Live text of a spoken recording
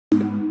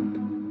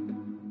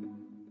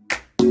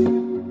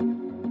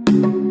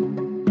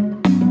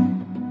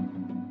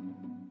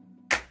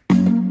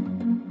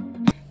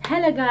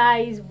Hello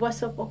guys,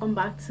 what's up? Welcome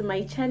back to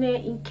my channel.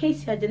 In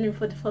case you are joining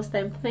for the first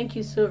time, thank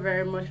you so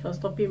very much for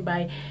stopping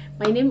by.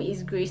 My name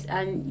is Grace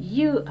and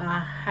you are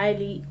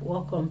highly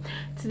welcome.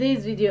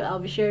 Today's video I'll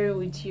be sharing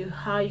with you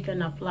how you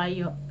can apply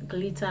your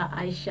glitter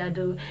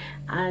eyeshadow.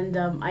 And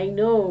I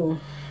know,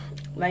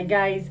 like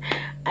guys,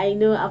 I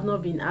know I've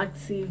not been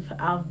active.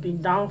 I've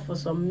been down for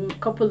some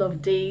couple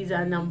of days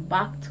and I'm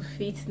back to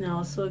fit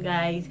now. So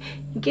guys,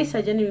 in case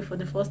you're joining me for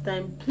the first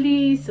time,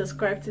 please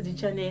subscribe to the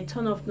channel,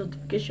 turn off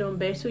notification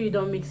bell so you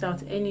don't miss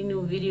out any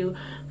new video.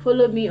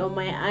 Follow me on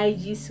my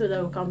IG so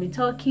that we can be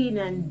talking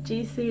and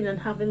gising and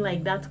having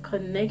like that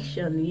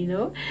connection, you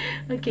know.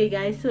 Okay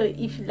guys, so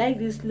if you like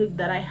this look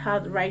that I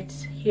had right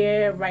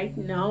here right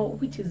now,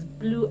 which is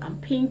blue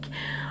and pink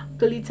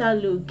glitter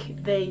look,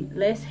 then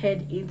let's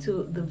head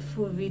into the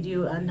full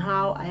video and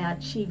how I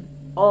achieved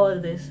all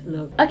this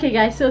look. Okay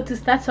guys, so to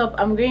start up,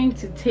 I'm going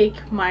to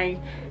take my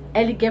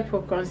Elegant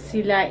Pro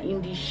concealer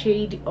in the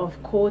shade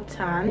of Coal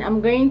Tan.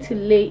 I'm going to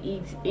lay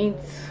it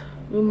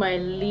into my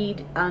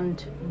lid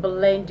and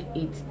blend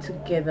it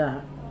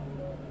together.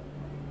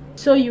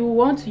 So you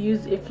want to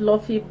use a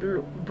fluffy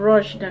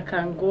brush that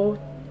can go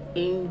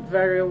in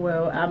very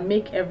well and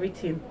make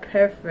everything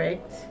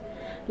perfect,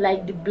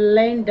 like the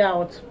blend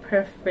out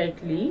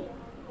perfectly.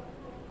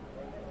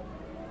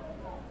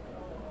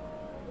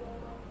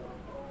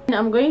 And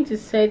I'm going to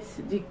set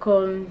the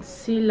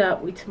concealer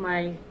with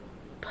my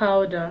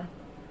powder.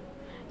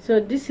 So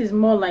this is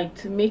more like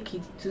to make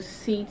it to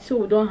sit so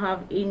we don't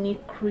have any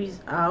crease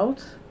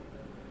out.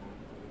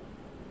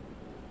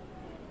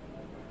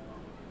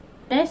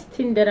 Next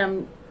thing that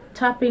I'm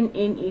tapping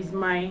in is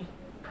my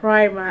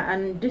primer,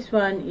 and this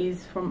one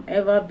is from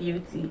Ever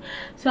Beauty.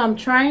 So I'm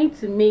trying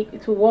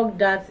to work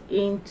that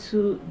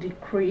into the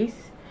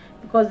crease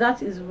because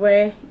that is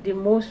where the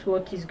most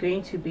work is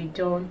going to be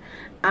done,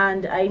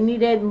 and I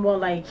needed more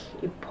like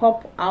a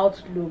pop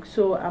out look,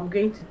 so I'm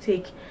going to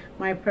take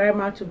my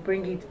primer to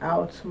bring it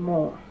out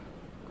more.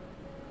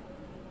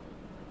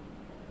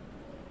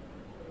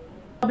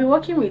 I'll be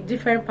working with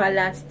different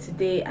palettes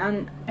today,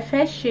 and my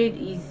first shade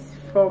is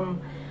from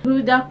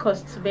Huda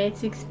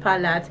Cosmetics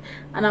palette,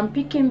 and I'm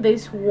picking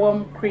this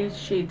warm crease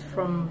shade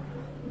from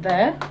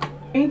there.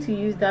 I'm going to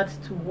use that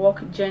to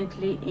work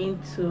gently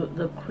into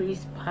the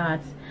crease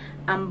part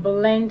and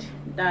blend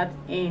that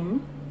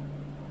in.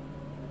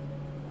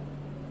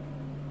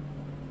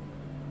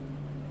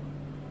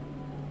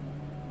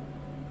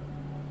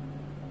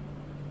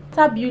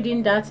 After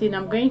building that in,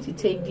 I'm going to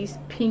take this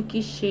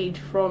pinky shade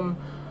from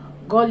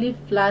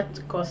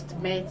Guliflower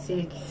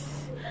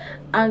Cosmetics,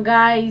 and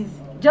guys,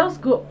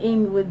 just go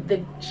in with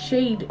the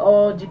shade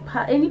or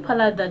any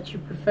palette that you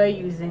prefer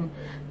using.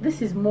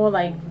 This is more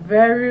like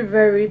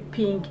very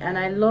pink, and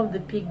I love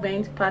the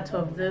pigment part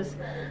of this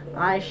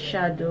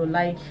eyeshadow.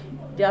 Like,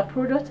 their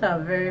products are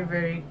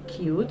very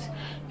cute.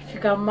 If you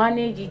can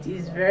manage it,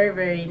 is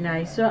very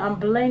nice. So I'm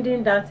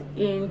blending that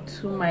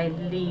into my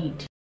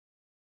lid.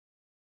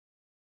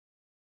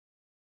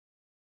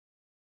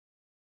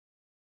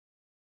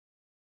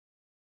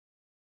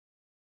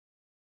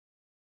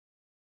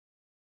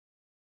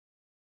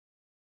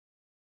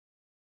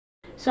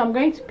 So I'm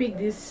going to pick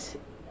this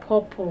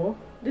purple.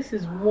 This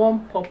is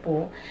warm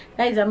purple.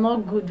 Guys, I'm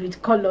not good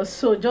with colors,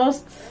 so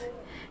just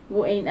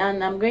go in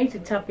and I'm going to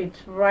tap it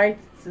right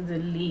to the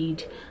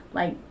lid,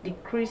 like the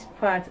crease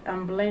part,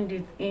 and blend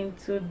it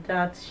into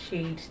that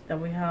shade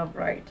that we have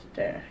right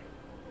there.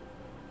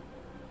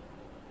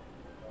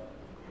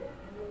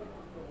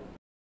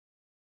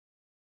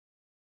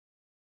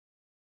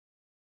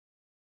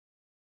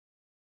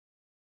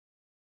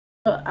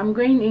 So I'm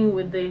going in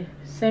with the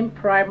same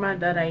primer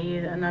that I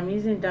used, and I'm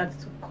using that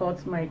to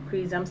cut my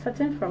crease. I'm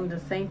starting from the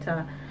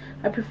center.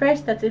 I prefer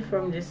starting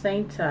from the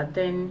center,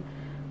 then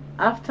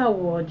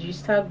afterwards you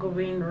start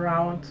going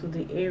around to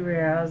the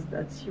areas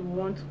that you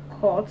want to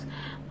cut.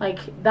 Like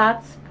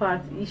that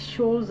part, it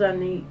shows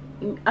and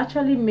it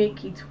actually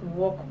make it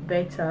work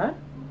better.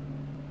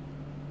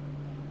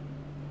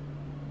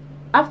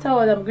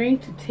 Afterwards, I'm going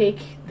to take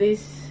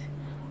this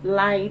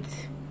light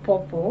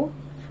purple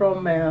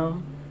from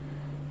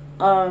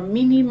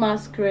mini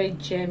masquerade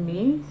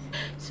jammies.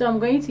 So I'm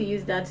going to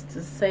use that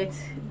to set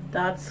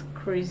that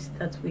crease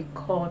that we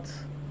cut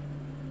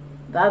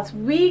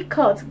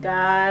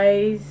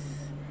guys.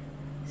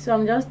 So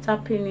I'm just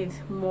tapping it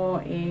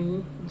more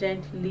in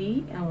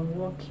gently and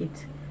work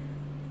it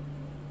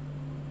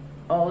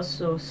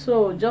also.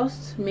 So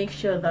just make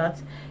sure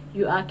that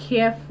you are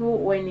careful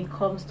when it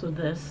comes to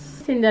this.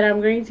 Thing that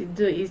I'm going to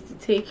do is to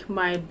take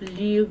my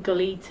blue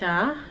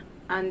glitter,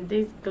 and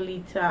this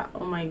glitter,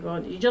 oh my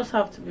god, you just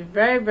have to be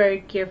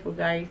very careful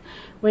guys.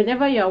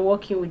 Whenever you are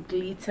working with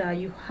glitter,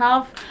 you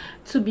have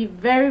to be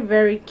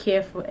very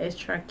careful,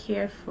 extra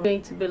careful. I'm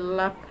going to be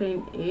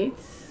lapping it,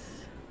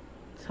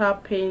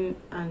 tapping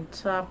and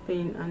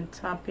tapping and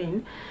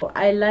tapping.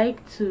 I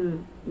like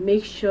to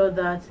make sure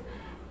that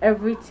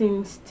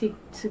everything stick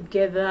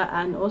together,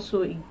 and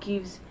also it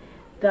gives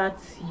that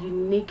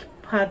unique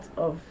part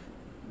of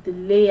the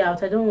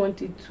layout. I don't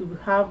want it to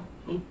have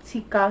a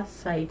thicker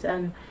side,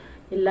 and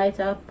a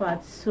lighter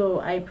part, so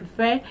I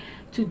prefer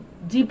to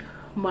dip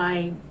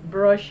my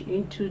brush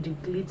into the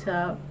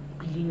glitter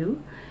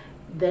glue,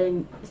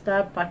 then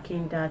start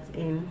packing that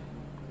in.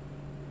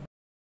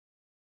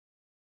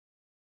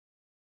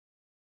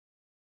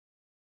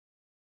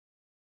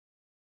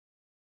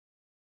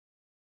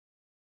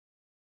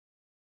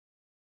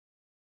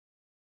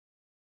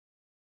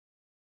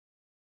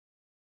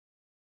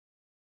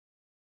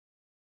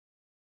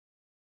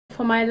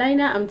 For my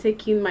liner, I'm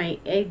taking my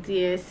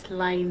ADS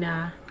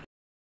liner.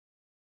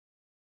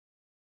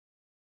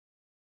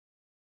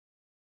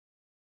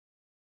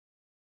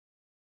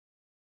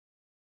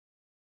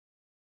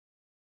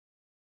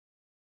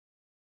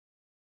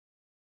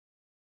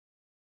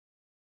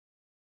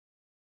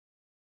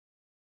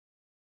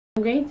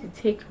 I'm going to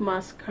take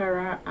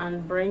mascara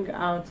and bring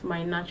out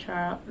my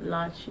natural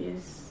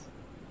lashes.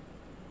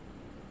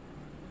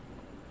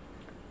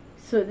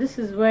 So this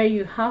is where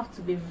you have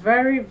to be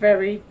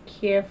very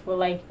careful,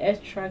 like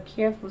extra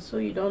careful, so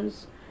you don't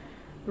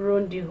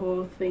ruin the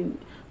whole thing.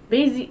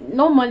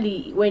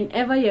 Normally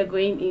whenever you're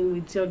going in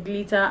with your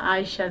glitter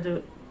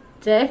eyeshadow,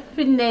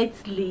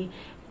 definitely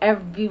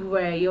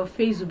everywhere your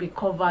face will be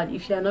covered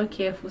if you're not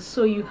careful,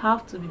 so you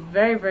have to be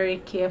very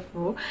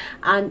careful.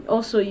 And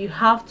also you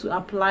have to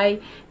apply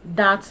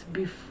that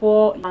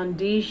before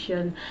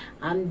foundation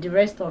and the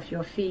rest of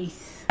your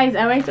face. Guys,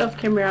 I went off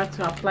camera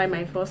to apply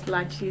my first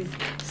lashes,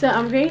 so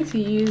I'm going to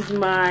use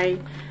my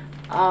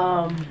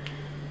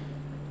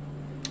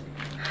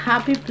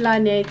Happy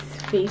Planet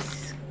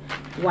face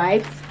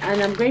wipes,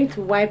 and I'm going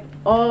to wipe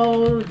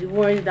all the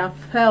ones that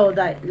fell,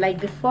 that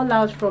like the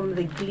fallout from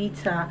the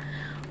glitter,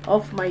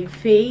 off my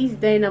face.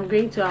 Then I'm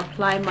going to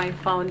apply my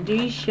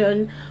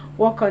foundation,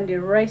 work on the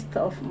rest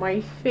of my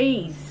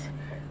face.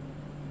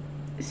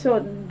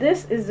 So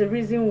this is the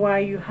reason why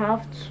you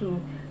have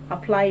to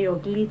apply your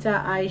glitter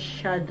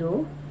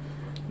eyeshadow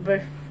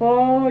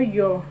before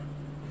your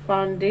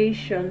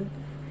foundation,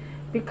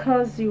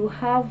 because you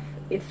have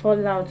a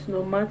fallout.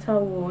 No matter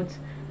what,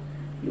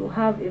 you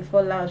have a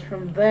fallout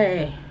from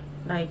there.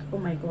 Like, oh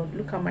my god,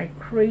 look at my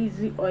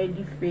crazy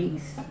oily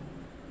face.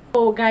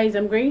 So guys,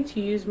 I'm going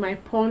to use my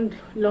Pond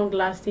long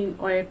lasting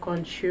oil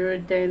contour,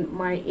 then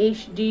my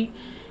HD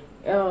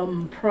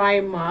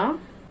primer,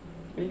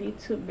 a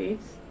little bit,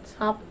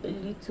 tap a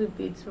little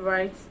bit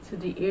right to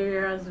the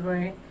areas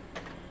where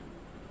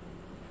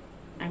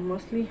I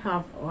mostly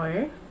have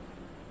oil.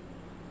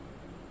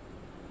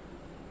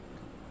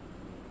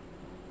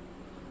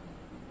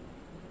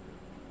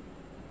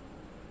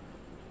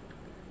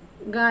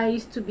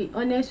 Guys, to be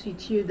honest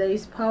with you, there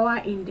is power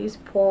in this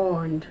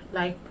Pond,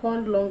 like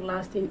Pond long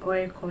lasting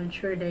oil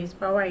contour. There is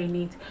power in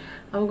it.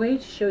 I'm going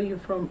to show you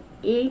from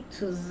A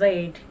to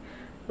Z,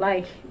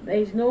 like there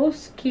is no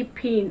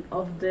skipping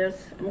of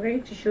this. I'm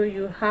going to show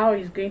you how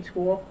it's going to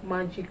work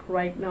magic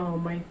right now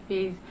on my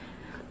face.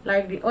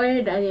 Like the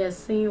oil that you're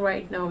seeing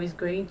right now is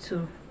going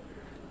to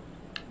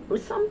be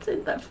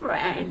something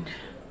different.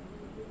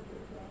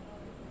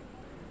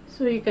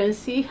 So you can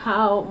see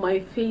how my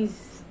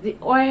face, the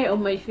oil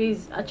on my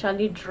face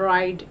actually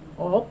dried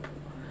up.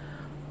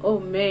 Oh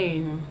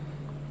man,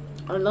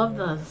 I love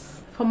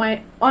this. For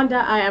my under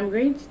eye, I'm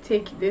going to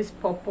take this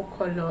purple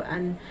color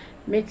and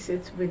mix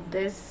it with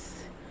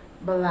this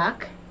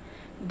black,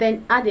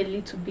 then add a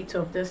little bit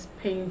of this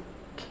pink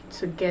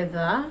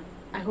together.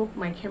 I hope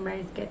my camera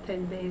is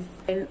getting this.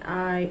 And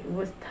I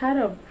will start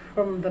up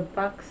from the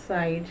back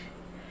side,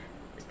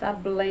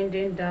 start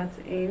blending that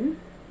in.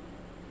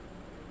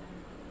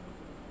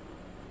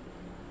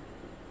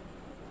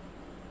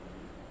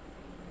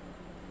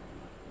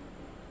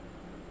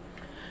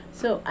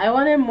 So I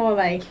wanted more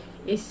like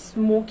a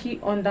smoky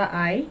under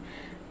eye.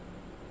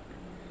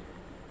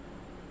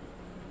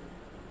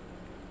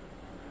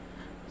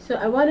 So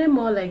I wanted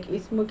more like a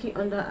smoky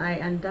under eye,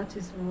 and that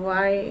is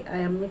why I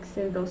am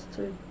mixing those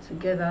two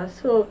together.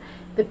 So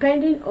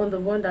depending on the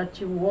one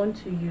that you want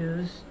to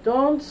use,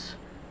 don't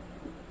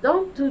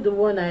do the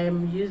one I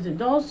am using.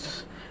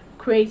 Don't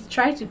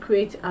try to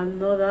create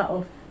another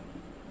of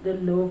the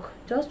look.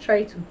 Just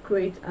try to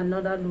create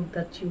another look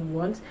that you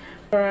want,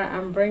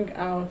 and bring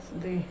out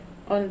the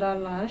under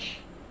lash.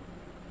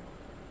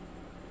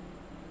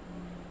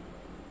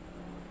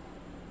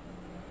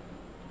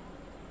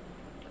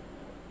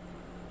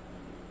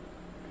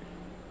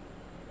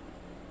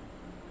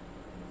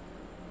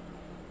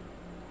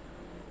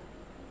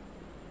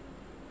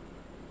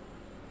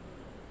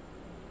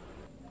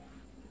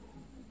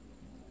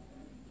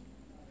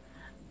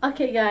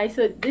 Okay guys,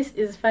 so this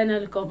is final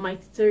look of my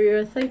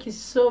tutorial. Thank you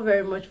so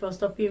very much for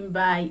stopping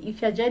by.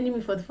 If you're joining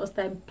me for the first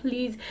time,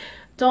 please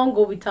don't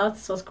go without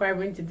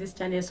subscribing to this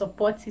channel.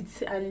 Support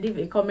it and leave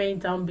a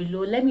comment down below.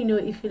 Let me know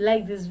if you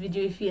like this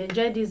video. If you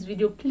enjoyed this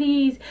video,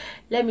 please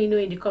let me know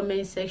in the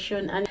comment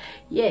section. And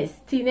yes,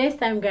 till next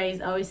time guys,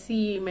 I will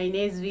see you in my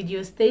next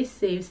video. Stay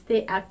safe,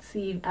 stay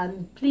active,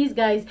 and please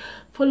guys,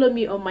 follow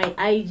me on my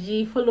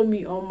IG, follow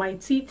me on my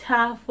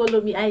Twitter,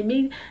 follow me. I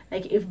made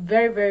like a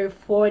very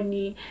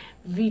funny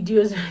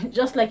videos,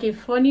 just like a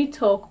funny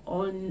talk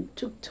on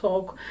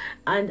TikTok,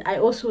 and I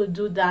also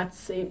do that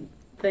same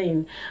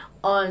thing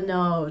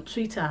on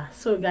Twitter.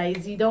 So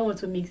guys, you don't want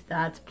to mix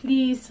that.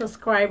 Please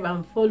subscribe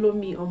and follow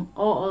me on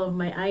all of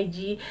my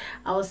IG.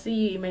 I'll see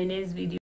you in my next video.